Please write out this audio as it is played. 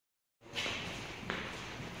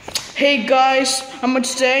Hey guys, I'm gonna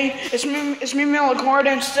today. It's me, Melacord,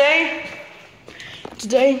 and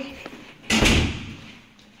today.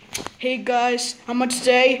 Hey guys, I'm gonna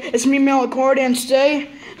today. It's me, Melacord, and today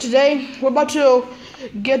we're about to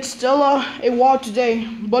get Stella a walk today,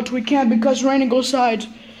 but we can't because rain goes outside.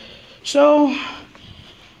 So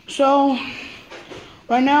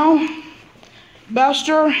right now,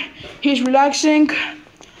 Baxter, he's relaxing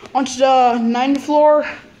onto the 9th floor.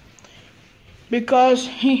 Because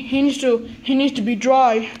he needs to be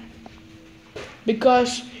dry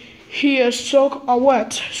because he is so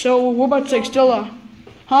wet. So we're about to take Stella,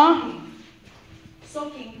 huh?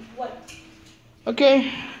 Soaking wet.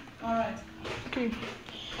 Okay. All right. Okay.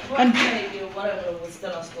 And whatever was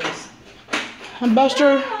Stella's clothes. And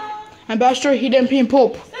Baxter, he didn't pee and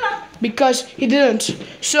poop because he didn't.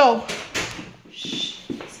 So.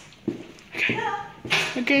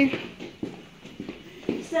 Okay.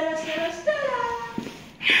 Stella.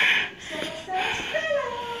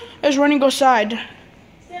 It's raining outside.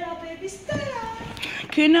 Stella, baby, Stella.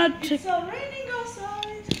 Cannot. It's so raining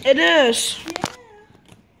outside. It is. Yeah.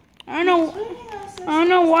 I don't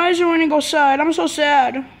know why is it raining outside. I'm so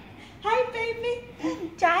sad. Hi, baby.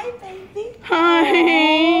 Hi, baby. Hi.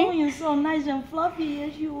 Oh, you're so nice and fluffy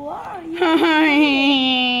as you are.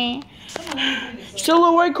 Hi. Still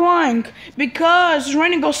awake crying because it's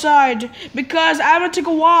raining outside. Because I haven't took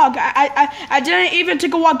a walk. I didn't even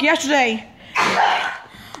take a walk yesterday.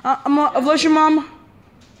 Bless your mom.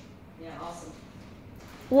 Yeah, awesome.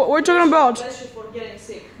 What are you talking about? Bless you for getting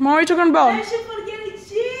sick. Mom, what are you talking about? Bless you for getting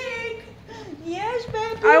sick. Yes,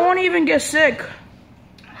 baby. I won't even get sick.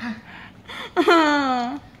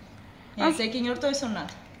 Are you taking your toys or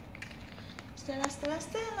not? Stella.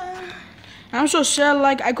 I'm so sad,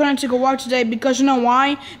 like, I couldn't take a walk today because you know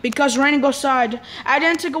why? Because raining outside. I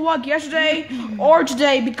didn't take a walk yesterday or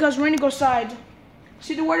today because raining outside.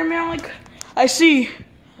 See the watermelon? Like, I see.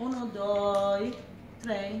 1, 2,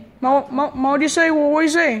 3. Mom, what do you say? What do you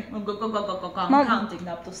say? Go. I'm counting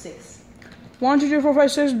up to 6. 1, 2, 3, 4,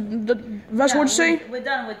 5, 6. That's what you say? We're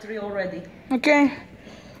done with 3 already. Okay.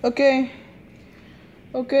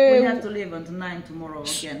 We have to leave until 9 tomorrow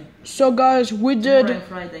again. So guys, we did. Tomorrow and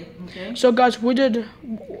Friday, okay? So guys, we did.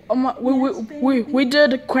 We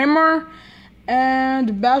did Kramer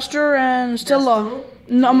and Baxter and Stella.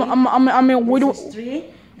 No, I mean we do. This is 3.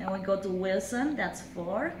 Then we go to Wilson. That's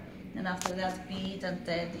 4. And after that, Pete and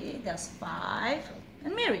Teddy. That's 5.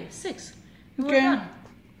 And Mary, 6. And Okay. we're done.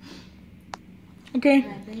 Okay.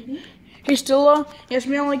 Right, baby. Hey Stella, yes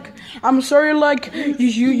man, like, I'm sorry, like,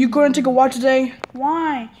 you couldn't take a walk today.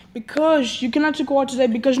 Why? Because you cannot take a walk today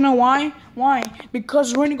because you know why? Why? Because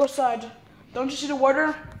it's raining outside. Don't you see the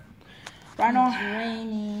weather? Right now. It's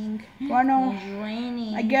raining. Right now. It's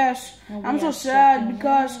raining. I guess. And I'm we so are sad soaking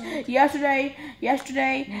because yesterday,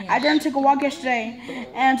 I didn't take a walk yesterday.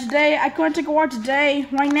 And today, I couldn't take a walk today,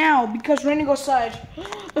 right now, because raining outside.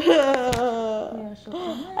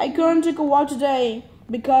 I couldn't take a walk today.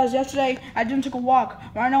 Because yesterday I didn't take a walk.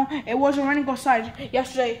 Right now it wasn't raining outside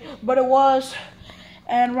yesterday, but it was,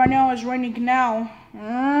 and right now it's raining now.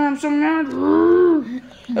 I'm so mad.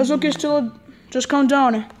 It's okay, still, just calm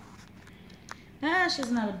down.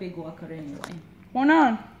 She's not a big walker anyway. Why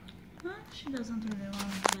not? She doesn't really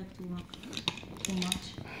like to walk too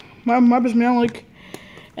much. My best man, like,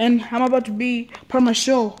 and I'm about to be part of my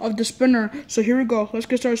show of the spinner. So here we go. Let's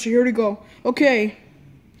get started. So here we go. Okay.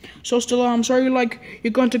 So Stella, I'm sorry, like,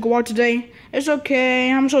 you're going to go out today. It's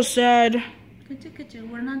okay. I'm so sad.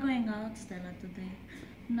 We're not going out, Stella, today.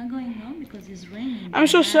 We're not going out because it's raining. I'm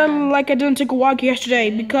so sad, like, I didn't take a walk yesterday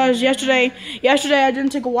because yesterday I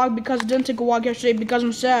didn't take a walk because I didn't take a walk yesterday because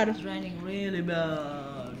I'm sad. It's raining really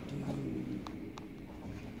bad.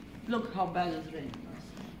 Look how bad it's raining.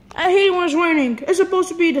 I hate it when it's raining. It's supposed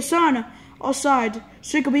to be the sun outside,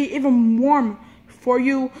 so it could be even warm for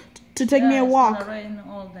you to take me a walk. It's gonna rain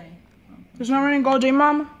all day. It's not raining all day,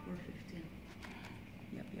 Mom? We're 15.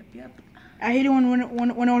 Yep. I hate it when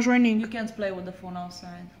it was raining. You can't play with the phone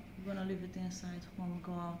outside. We're gonna leave it inside when we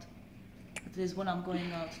go out. At least when I'm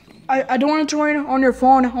going out. I don't want it to rain on your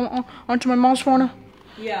phone, onto my mom's phone.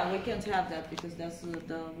 Yeah, we can't have that because that's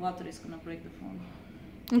the water is gonna break the phone.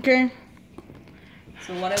 Okay.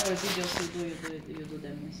 So whatever videos you do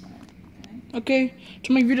them inside. Okay.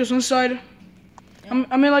 To make videos inside. Yeah.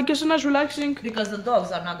 I mean, like, it's nice relaxing. Because the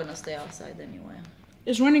dogs are not gonna stay outside anyway.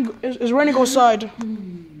 It's raining outside.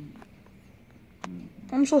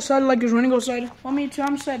 I'm so sad, like, it's raining outside. Well, me too,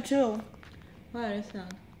 I'm sad too. Why is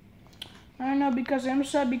that? I don't know, because I'm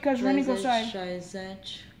sad because it's raining outside.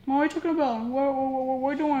 Mom, what are you talking about? What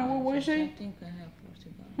are you doing? What do you say? I think I have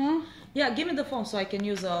 $40. Huh? Yeah, give me the phone so I can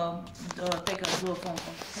use take a do a phone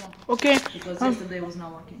call. Come on. Okay. Because yesterday was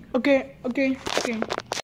not working. Okay.